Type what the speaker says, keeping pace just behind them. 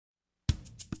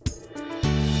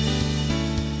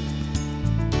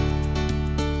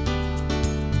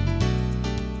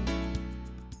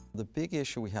big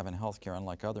issue we have in healthcare,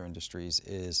 unlike other industries,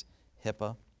 is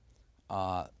HIPAA,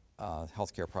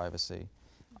 healthcare privacy.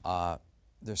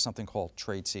 There's something called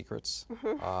trade secrets.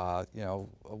 You know,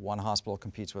 one hospital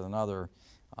competes with another,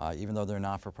 even though they're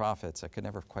not-for-profits. I could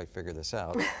never quite figure this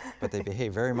out, but they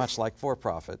behave very much like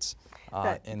for-profits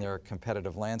in their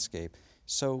competitive landscape.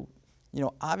 So, you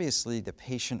know, obviously the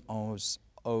patient owns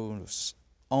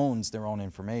their own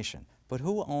information, but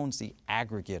who owns the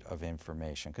aggregate of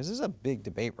information? Because this is a big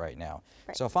debate right now.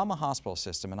 Right. So if I'm a hospital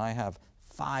system and I have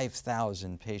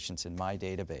 5,000 patients in my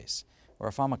database, or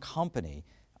if I'm a company,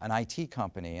 an IT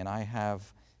company, and I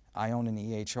own an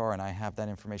EHR and I have that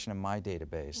information in my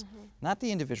database, not the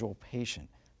individual patient,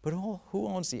 but who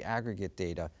owns the aggregate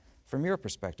data? From your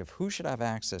perspective, who should have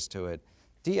access to it?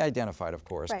 De-identified, of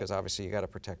course, because obviously you got to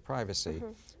protect privacy.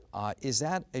 Is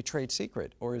that a trade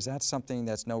secret, or is that something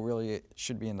that's really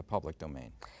should be in the public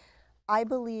domain? I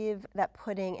believe that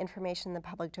putting information in the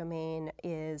public domain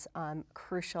is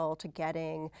crucial to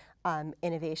getting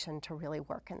innovation to really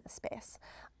work in this space.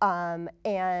 I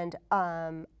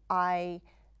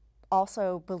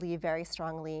also believe very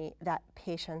strongly that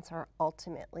patients are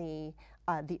ultimately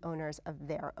the owners of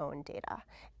their own data.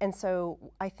 And so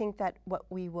I think that what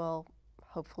we will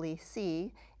hopefully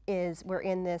see is we're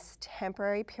in this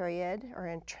temporary period, or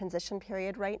in transition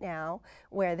period right now,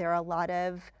 where there are a lot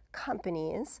of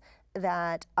companies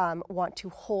that want to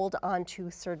hold on to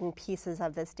certain pieces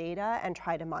of this data and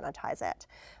try to monetize it.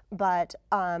 But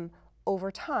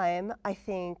over time, I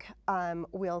think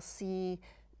we'll see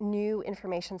new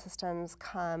information systems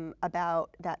come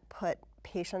about that put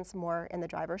patients more in the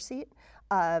driver's seat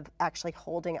of actually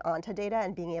holding on to data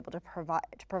and being able to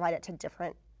provide it to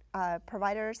different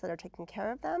providers that are taking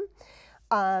care of them.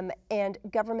 And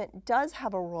government does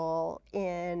have a role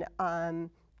in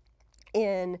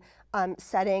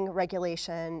setting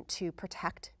regulation to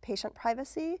protect patient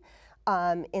privacy,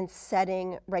 in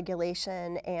setting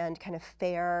regulation and kind of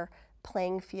fair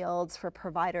playing fields for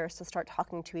providers to start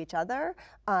talking to each other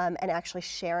and actually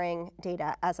sharing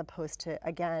data, as opposed to,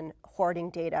 again, hoarding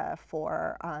data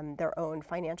for their own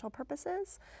financial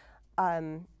purposes.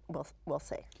 We'll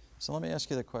see. So let me ask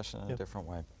you the question in a different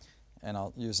way, and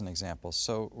I'll use an example.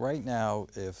 So right now,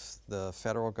 if the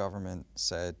federal government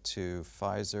said to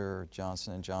Pfizer,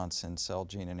 Johnson & Johnson,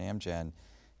 Celgene, and Amgen,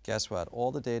 guess what?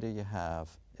 All the data you have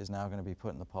is now going to be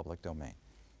put in the public domain,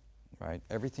 right?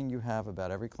 Everything you have about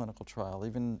every clinical trial,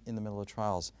 even in the middle of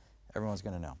trials, everyone's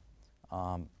going to know.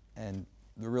 And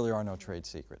there really are no trade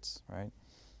secrets, right?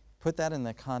 Put that in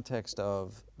the context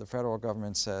of the federal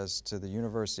government says to the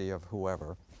university of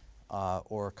whoever,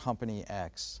 or company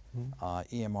X,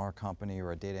 EMR company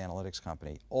or a data analytics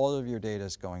company, all of your data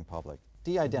is going public.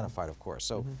 De-identified, of course,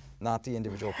 so not the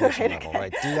individual patient level,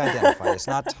 right? De-identified, it's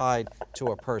not tied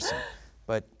to a person.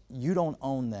 But you don't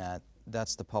own that,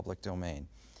 that's the public domain.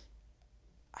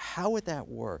 How would that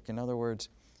work? In other words,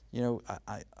 you know,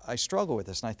 I struggle with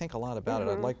this, and I think a lot about it.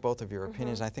 I'd like both of your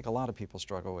opinions. I think a lot of people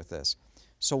struggle with this.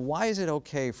 So why is it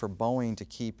okay for Boeing to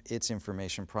keep its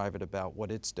information private about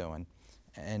what it's doing,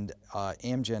 and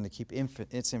Amgen to keep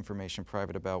its information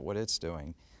private about what it's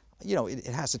doing? You know, it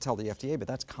has to tell the FDA, but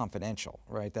that's confidential,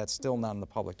 right? That's still not in the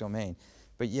public domain.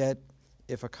 But yet,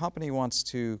 if a company wants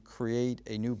to create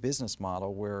a new business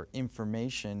model where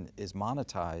information is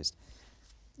monetized,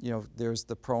 you know, there's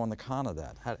the pro and the con of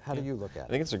that. How do you look at it? I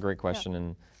think it's a great question,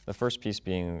 and the first piece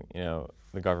being, you know,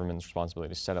 the government's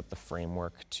responsibility to set up the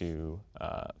framework to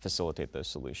facilitate those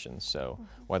solutions. So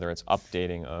whether it's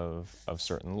updating of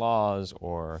certain laws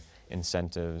or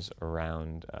incentives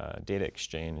around data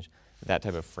exchange, that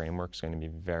type of framework is going to be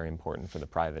very important for the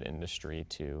private industry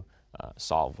to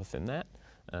solve within that.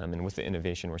 And with the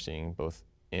innovation we're seeing both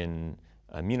in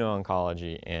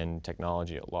immuno-oncology and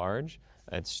technology at large,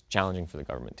 it's challenging for the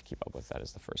government to keep up with. That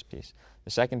is the first piece.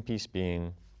 The second piece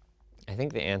being, I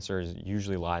think the answer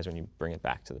usually lies when you bring it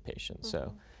back to the patient.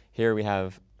 So here we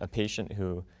have a patient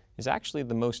who is actually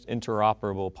the most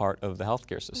interoperable part of the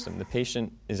healthcare system. The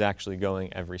patient is actually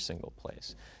going every single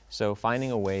place. So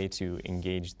finding a way to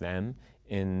engage them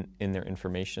in their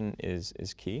information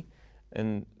is key.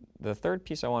 And the third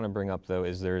piece I want to bring up, though,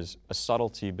 is there's a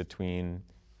subtlety between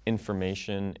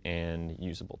information and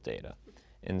usable data.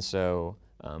 And so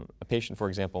a patient, for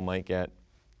example, might get,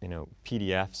 you know,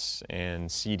 PDFs and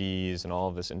CDs and all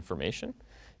of this information.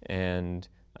 And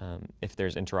if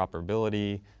there's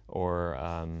interoperability or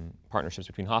partnerships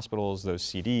between hospitals, those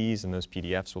CDs and those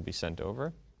PDFs will be sent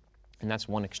over. And that's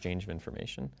one exchange of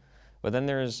information. But then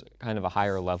there's kind of a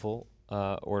higher level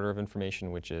order of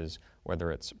information, which is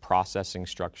whether it's processing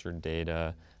structured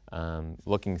data,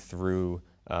 looking through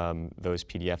those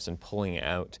PDFs and pulling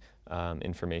out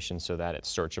information so that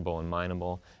it's searchable and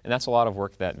mineable. And that's a lot of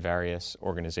work that various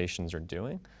organizations are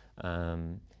doing.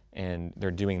 And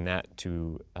they're doing that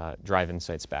to drive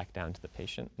insights back down to the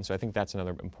patient. And so I think that's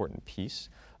another important piece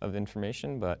of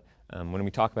information. But when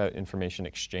we talk about information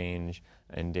exchange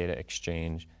and data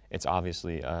exchange, it's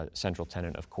obviously a central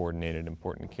tenet of coordinated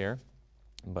important care.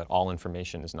 But all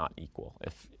information is not equal.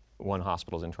 If one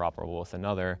hospital is interoperable with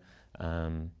another,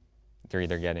 they're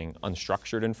either getting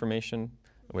unstructured information,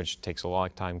 which takes a long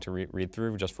time to read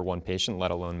through just for one patient,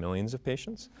 let alone millions of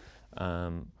patients,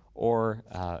 or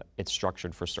it's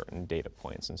structured for certain data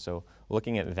points. And so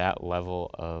looking at that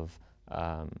level of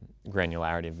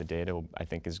granularity of the data, I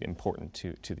think, is important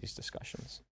to these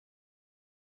discussions.